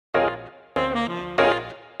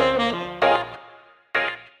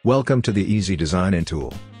Welcome to the Easy Design In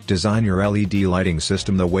tool. Design your LED lighting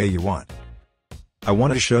system the way you want. I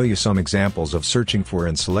want to show you some examples of searching for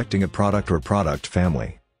and selecting a product or product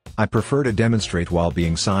family. I prefer to demonstrate while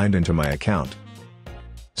being signed into my account.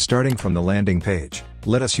 Starting from the landing page,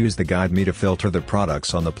 let us use the Guide Me to filter the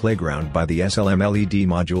products on the playground by the SLM LED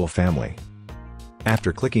module family.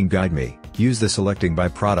 After clicking Guide Me, use the Selecting by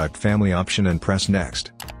Product Family option and press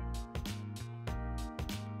Next.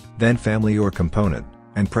 Then Family or Component,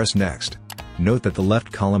 and press Next. Note that the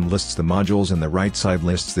left column lists the modules and the right side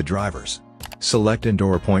lists the drivers. Select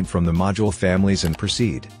Indoor Point from the module families and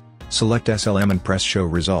proceed. Select SLM and press Show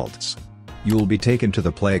Results. You will be taken to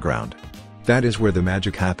the playground. That is where the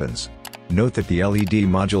magic happens. Note that the LED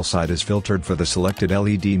module side is filtered for the selected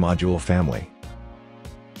LED module family.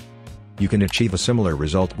 You can achieve a similar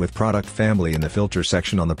result with product family in the filter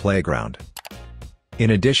section on the playground.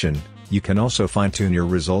 In addition, you can also fine-tune your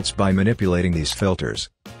results by manipulating these filters.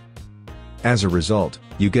 As a result,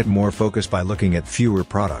 you get more focus by looking at fewer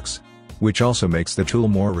products, which also makes the tool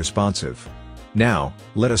more responsive. Now,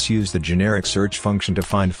 let us use the generic search function to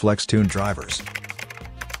find FlexTune drivers.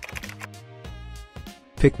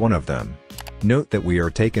 Pick one of them. Note that we are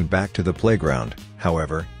taken back to the playground,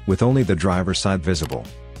 however, with only the driver side visible.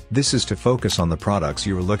 This is to focus on the products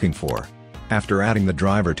you are looking for. After adding the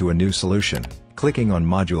driver to a new solution, clicking on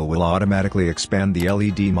Module will automatically expand the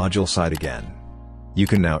LED module side again. You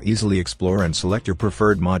can now easily explore and select your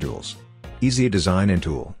preferred modules. Easy Design In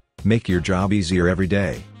tool. Make your job easier every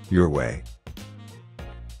day, your way.